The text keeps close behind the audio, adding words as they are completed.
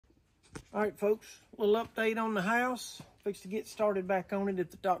All right, folks, a little update on the house. Fixed to get started back on it.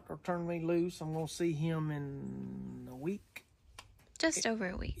 If the doctor turned me loose, I'm going to see him in a week. Just over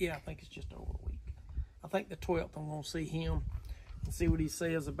a week. Yeah, I think it's just over a week. I think the 12th I'm going to see him and see what he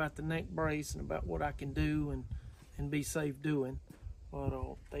says about the neck brace and about what I can do and be safe doing. But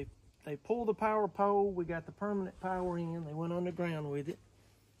they pulled the power pole. We got the permanent power in. They went underground with it.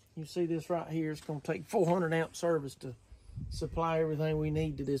 You see this right here. It's going to take 400 amp service to supply everything we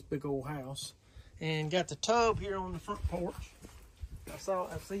need to this big old house. And got the tub here on the front porch. I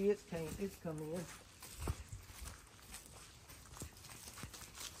see it's come in.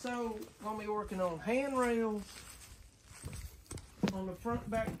 So I'm gonna be working on handrails on the front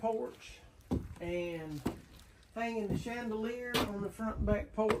back porch and hanging the chandelier on the front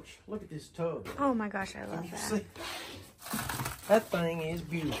back porch. Look at this tub. Oh my gosh, I love that. See? That thing is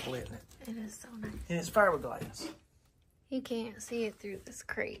beautiful, isn't it? It is so nice. And it's fiberglass. You can't see it through this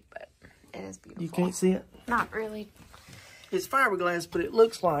crate, but it is beautiful. You can't see it? Not really. It's fiberglass, but it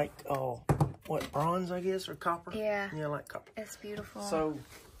looks like, what, bronze, I guess, or copper? Yeah. Yeah, like copper. It's beautiful.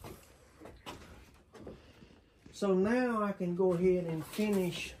 So now I can go ahead and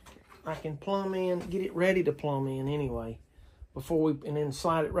finish. I can plumb in, get it ready to plumb in anyway, and then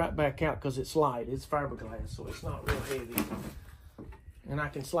slide it right back out because it's light. It's fiberglass, so it's not real heavy. And I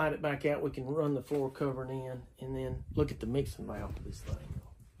can slide it back out. We can run the floor covering in, and then look at the mixing valve for this thing.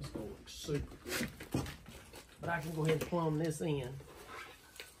 It's gonna look super good. But I can go ahead and plumb this in.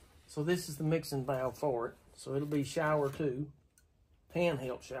 So this is the mixing valve for it. So it'll be shower 2,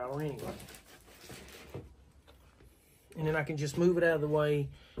 handheld shower anyway. And then I can just move it out of the way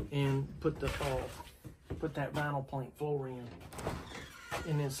and put that vinyl plank floor in,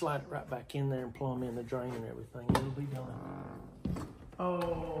 and then slide it right back in there and plumb in the drain and everything. It'll be done.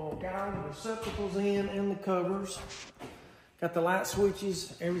 Oh, got all the receptacles in and the covers. Got the light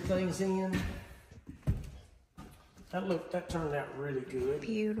switches. Everything's in. That turned out really good.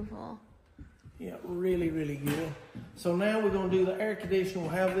 Beautiful. Yeah, really, really good. So now we're gonna do the air conditioner. We'll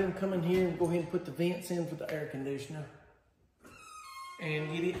have them come in here and go ahead and put the vents in for the air conditioner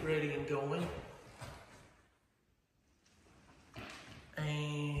and get it ready and going.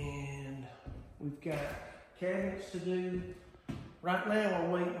 And we've got cabinets to do. Right now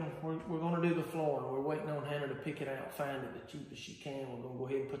we're waiting, we're gonna do the flooring. We're waiting on Hannah to pick it out, find it the cheapest she can. We're gonna go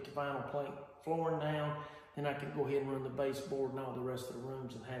ahead and put the vinyl plank flooring down. Then I can go ahead and run the baseboard and all the rest of the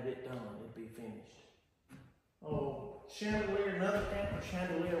rooms and have it done. It'll be finished. Oh, chandelier, another amber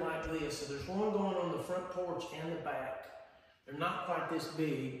chandelier like this. So there's one going on the front porch and the back. They're not quite this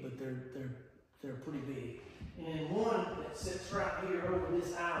big, but they're pretty big. And then one that sits right here over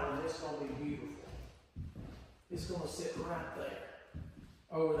this island, it's gonna be beautiful. It's gonna sit right there,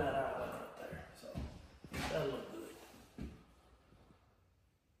 over that island right there. So that'll look good.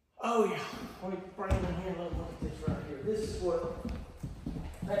 Oh yeah, let me bring in here and look at this right here. This is what,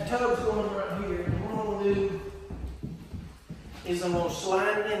 that tub's going right here. And what I'm gonna do is I'm gonna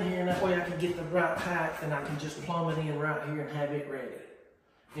slide it in here, and that way I can get the right height and I can just plumb it in right here and have it ready.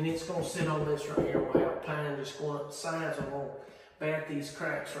 And it's gonna sit on this right here. We'll have pine just going up the sides. I'm gonna bat these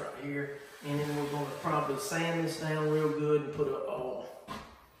cracks right here. And then we're gonna probably sand this down real good and put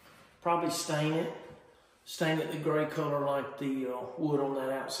probably stain it the gray color like the wood on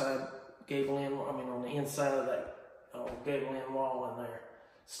that outside gable end, on the inside of that gable end wall in there.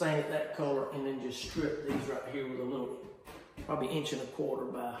 Stain it that color, and then just strip these right here with a little, probably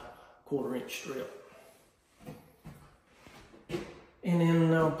 1.25 by 1/4 inch strip. And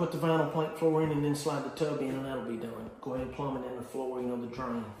then put the vinyl plank floor in and then slide the tub in, and that'll be done. Go ahead and plumb it in the floor, the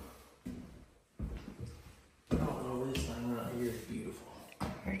drain. Oh, this thing right here is beautiful.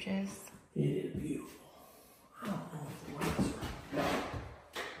 Gorgeous. It is beautiful. I don't know if the lights are.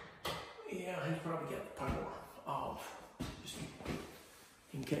 Yeah, he's probably got the power off, just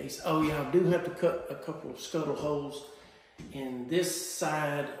in case. Oh yeah, I do have to cut a couple of scuttle holes in this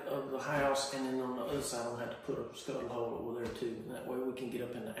side of the house, and then on the other side I'll have to put a scuttle hole over there too. And that way we can get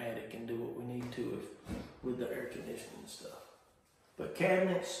up in the attic and do what we need to with the air conditioning and stuff. But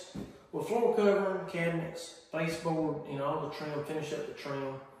cabinets, well, floor covering, cabinets, baseboard, all the trim, finish up the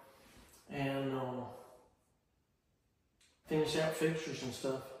trim, and finish out fixtures and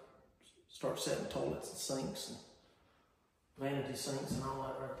stuff. Start setting toilets and sinks and vanity sinks and all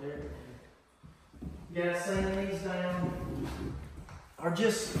that right there. You gotta sand these down, or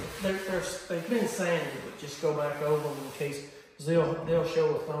just, they've been sanded, but just go back over them in case, because they'll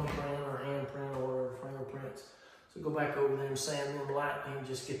show a thumbprint or a handprint or whatever, fingerprints. So go back over there and sand them lightly and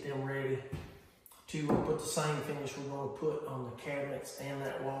just get them ready to put the same finish we're going to put on the cabinets and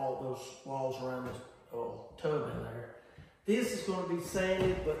that wall, those walls around the tub in there. This is going to be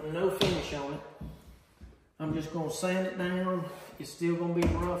sanded, but no finish on it. I'm just going to sand it down. It's still going to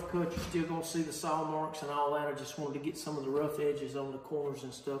be rough cut. You're still going to see the saw marks and all that. I just wanted to get some of the rough edges on the corners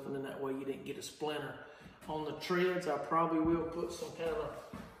and stuff, and then that way you didn't get a splinter. On the treads, I probably will put some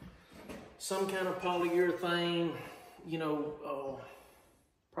kind of polyurethane, you know,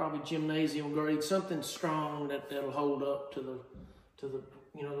 probably gymnasium grade, something strong that'll hold up to the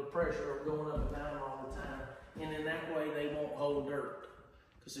you know, the pressure of going up and down all the time. And in that way, they won't hold dirt.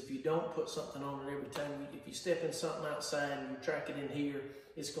 Because if you don't put something on it every time, if you step in something outside and you track it in here,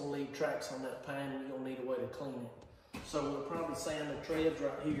 it's going to leave tracks on that pan, and you're going to need a way to clean it. So we'll probably sand the treads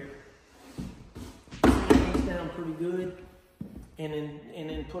right here. Sand these down pretty good, and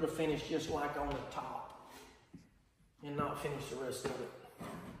then put a finish just like on the top, and not finish the rest of it.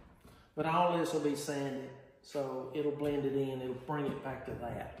 But all this will be sanded, so it'll blend it in. It'll bring it back to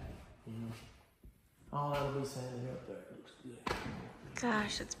that. You know? All that'll be sanded up there. It looks good.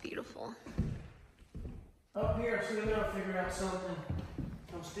 Gosh, it's beautiful. Up here, I'm still gonna figure out something.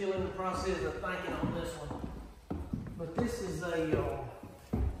 I'm still in the process of thinking on this one. But this is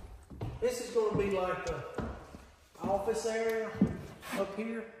this is gonna be like the office area up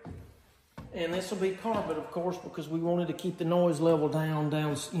here. And this will be carpet, of course, because we wanted to keep the noise level down,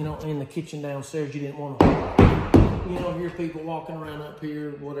 you know, in the kitchen downstairs. You didn't want to, you know, hear people walking around up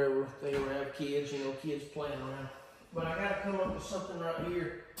here, whatever. If they ever have kids, you know, kids playing around. But I got to come up with something right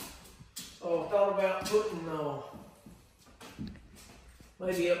here. Thought about putting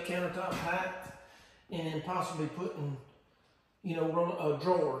maybe up countertop height, and possibly putting, you know,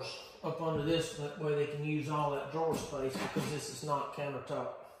 drawers up under this. That way they can use all that drawer space, because this is not countertop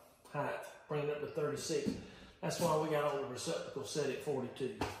height. Bring it up to 36. That's why we got all the receptacles set at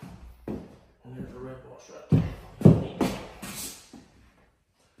 42. And there's a red wash right there.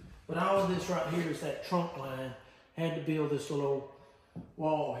 But all of this right here is that trunk line. Had to build this little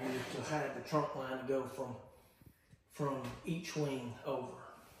wall here to have the trunk line to go from each wing over.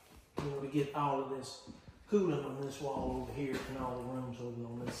 You know, we get all of this cooling on this wall over here and all the rooms over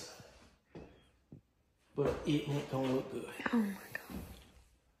on this side. But it ain't gonna look good. Oh my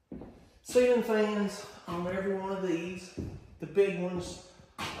God. Ceiling fans on every one of these. The big ones,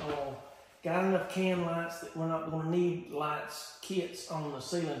 got enough can lights that we're not going to need lights kits on the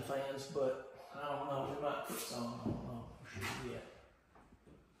ceiling fans, but I don't know, we might put some, I don't know for sure yet.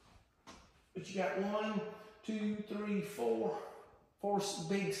 But you got 1, 2, 3, 4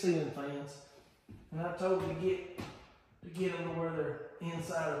 big ceiling fans, and I told you to get them to where they're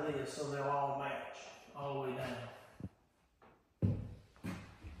inside of this so they'll all match all the way down.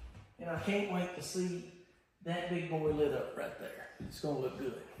 And I can't wait to see that big boy lit up right there. It's going to look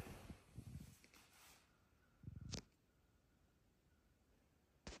good.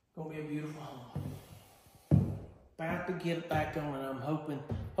 Going to be a beautiful home. About to get it back on, and I'm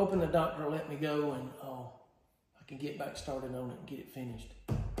hoping the doctor will let me go, and I can get back started on it and get it finished.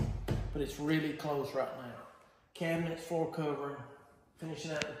 But it's really close right now. Cabinets, floor covering,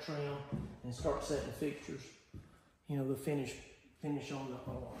 finishing out the trim, and start setting fixtures. You know, the finish on the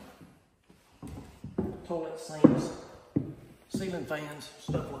toilet sinks, ceiling fans,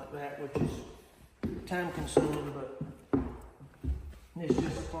 stuff like that, which is time consuming, but it's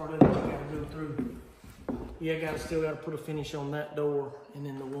just a part of it you gotta go through. Yeah, still gotta put a finish on that door, and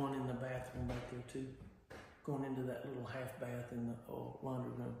then the one in the bathroom back there too. Going into that little half bath in the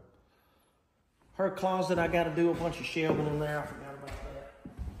laundry room. Her closet, I gotta do a bunch of shelving in there, I forgot about that.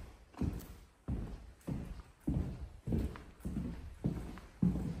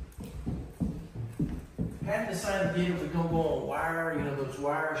 I hadn't decided yet if we're going to go on wire, you know, those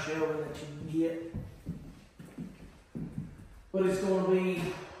wire shelving that you can get. But it's going to be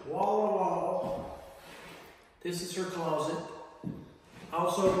wall to wall. This is her closet.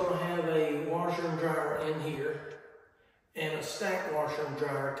 Also going to have a washer and dryer in here, and a stack washer and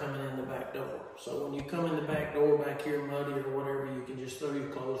dryer coming in the back door. So when you come in the back door back here muddy or whatever, you can just throw your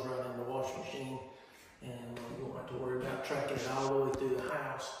clothes right in the washing machine, and you won't have to worry about tracking it all the way through the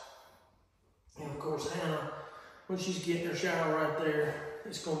house. And of course, Hannah, when she's getting her shower right there,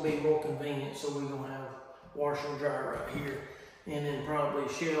 it's going to be more convenient. So we're going to have washer and dryer right here, and then probably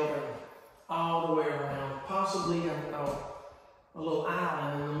shelving all the way around. Possibly a little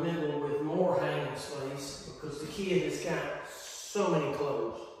island in the middle with more hanging space, because the kid has got so many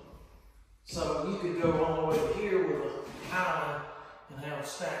clothes. So you could go all the way to here with an island and have a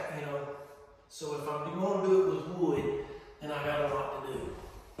stack, you know. So if I'm going to do it with wood, then I got a lot to do.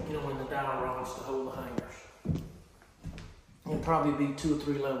 You know, in the dowel rods to hold the hangers. It'll probably be 2 or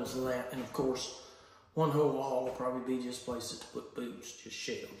 3 levels of that. And of course, one whole wall will probably be just places to put boots, just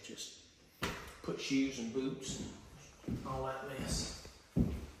shelves, just put shoes and boots and all that mess.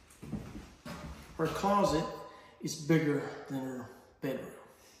 Her closet is bigger than her bedroom.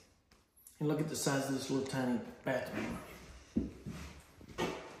 And look at the size of this little tiny bathroom.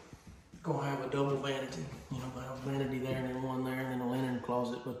 Gonna have a double vanity. You know, have a vanity there and then one there and then a linen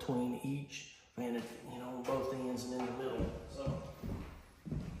closet between each vanity, you know, on both ends and in the middle. So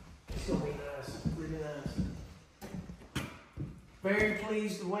it's gonna be nice, really nice. Very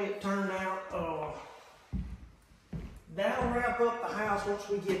pleased the way it turned out. That'll wrap up the house once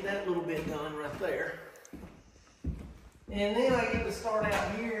we get that little bit done right there. And then I get to start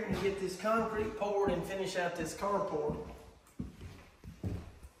out here and get this concrete poured and finish out this carport.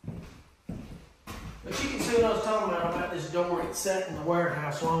 But you can see what I was talking about this door. It's sat in the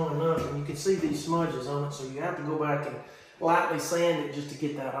warehouse long enough, and you can see these smudges on it, so you have to go back and lightly sand it just to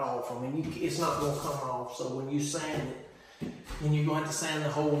get that off. I mean, it's not going to come off, so when you sand it, then you're going to have to sand the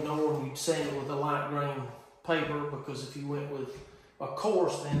whole door, and you'd sand it with a light green paper, because if you went with a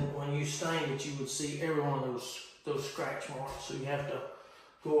coarse, then when you stained it, you would see every one of those scratch marks, so you have to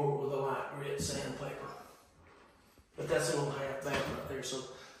go over with a light grit sandpaper. But that's a little half bath right there. So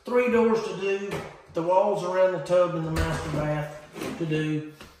 3 doors to do, the walls around the tub and the master bath to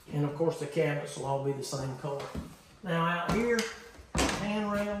do, and of course the cabinets will all be the same color. Now out here,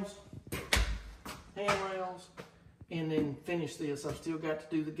 handrails, and then finish this. I've still got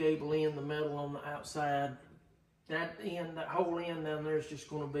to do the gable end, the metal on the outside. That end, that whole end down there is just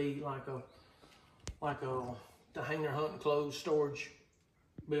going to be like a to hang their hunting clothes storage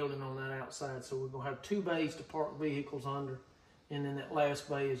building on that outside. So we're going to have 2 bays to park vehicles under, and then that last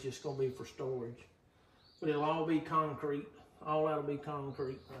bay is just going to be for storage. But it'll all be concrete. All that'll be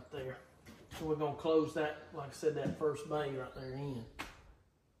concrete right there. So we're going to close that, like I said, that first bay right there in.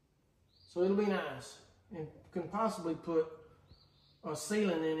 So it'll be nice. And can possibly put a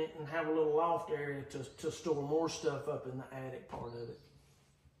ceiling in it and have a little loft area to store more stuff up in the attic part of it.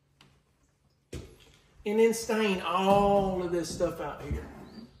 And then stain all of this stuff out here.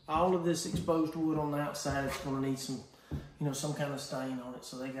 All of this exposed wood on the outside is going to need some, you know, some kind of stain on it.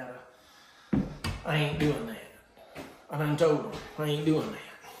 So they gotta, I ain't doing that. I done told them I ain't doing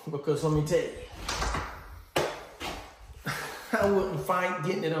that. Because let me tell you, I wouldn't fight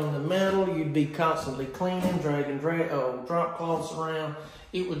getting it on the metal. You'd be constantly cleaning, dragging drop cloths around.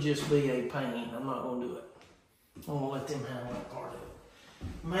 It would just be a pain. I'm not going to do it. I'm going to let them handle that part of it.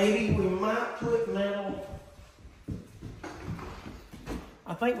 Maybe we might put metal.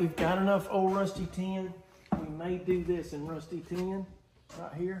 I think we've got enough old rusty tin. We may do this in rusty tin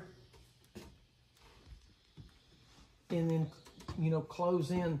right here. And then, you know,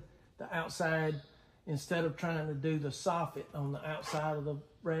 close in the outside. Instead of trying to do the soffit on the outside of the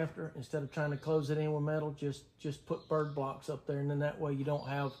rafter, instead of trying to close it in with metal, just put bird blocks up there, and then that way you don't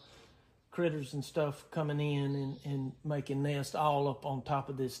have critters and stuff coming in and making nests all up on top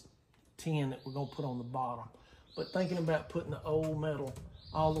of this tin that we're going to put on the bottom. But thinking about putting the old metal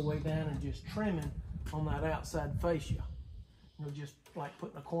all the way down and just trimming on that outside fascia. You know, just like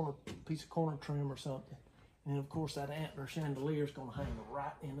putting a piece of corner trim or something. And of course that antler chandelier is going to hang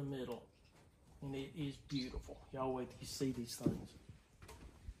right in the middle. And it is beautiful. Y'all wait till you see these things.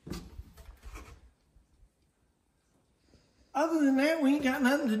 Other than that, we ain't got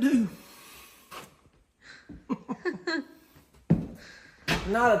nothing to do.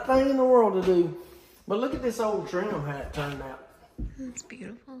 Not a thing in the world to do. But look at this old trim, how it turned out. That's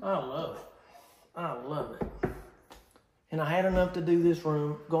beautiful. I love it. I love it. And I had enough to do this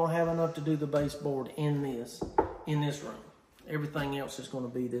room. Gonna have enough to do the baseboard in this room. Everything else is going to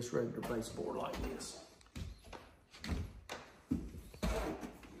be this regular baseboard like this.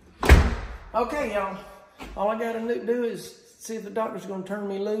 Okay, y'all. All I got to do is see if the doctor's going to turn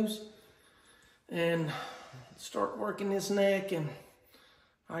me loose and start working this neck. And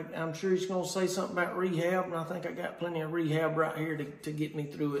I'm sure he's going to say something about rehab. And I think I got plenty of rehab right here to get me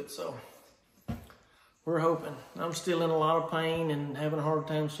through it. So we're hoping. I'm still in a lot of pain and having a hard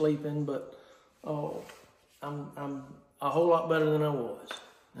time sleeping. But I'm a whole lot better than I was.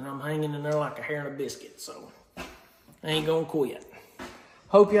 And I'm hanging in there like a hair in a biscuit, so I ain't gonna quit.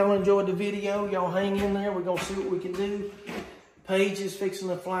 Hope y'all enjoyed the video. Y'all hang in there. We're gonna see what we can do. Paige is fixing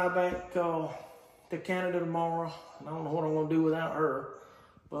to fly back to Canada tomorrow. I don't know what I'm gonna do without her.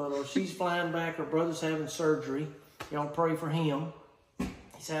 But she's flying back. Her brother's having surgery. Y'all pray for him.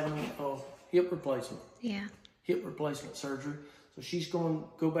 He's having a hip replacement. Yeah. Hip replacement surgery. So she's going to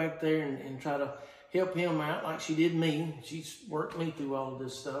go back there and try to help him out like she did me. She's worked me through all of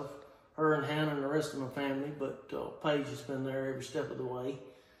this stuff. Her and Hannah and the rest of my family. But Paige has been there every step of the way.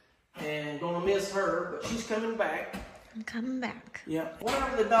 And gonna miss her, but she's coming back. I'm coming back. Yeah.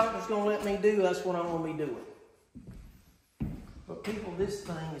 Whatever the doctor's gonna let me do, that's what I'm gonna be doing. But people, this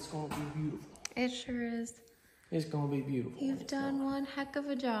thing is going to be beautiful. It sure is. It's going to be beautiful. You've done one heck of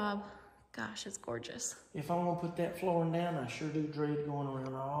a job. Gosh, it's gorgeous. If I'm going to put that flooring down, I sure do dread going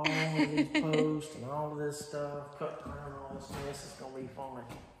around all of these posts and all of this stuff, cutting around all this mess. It's going to be fun.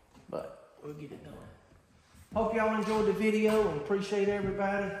 But we'll get it done. Hope y'all enjoyed the video and appreciate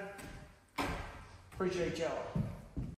everybody. Appreciate y'all.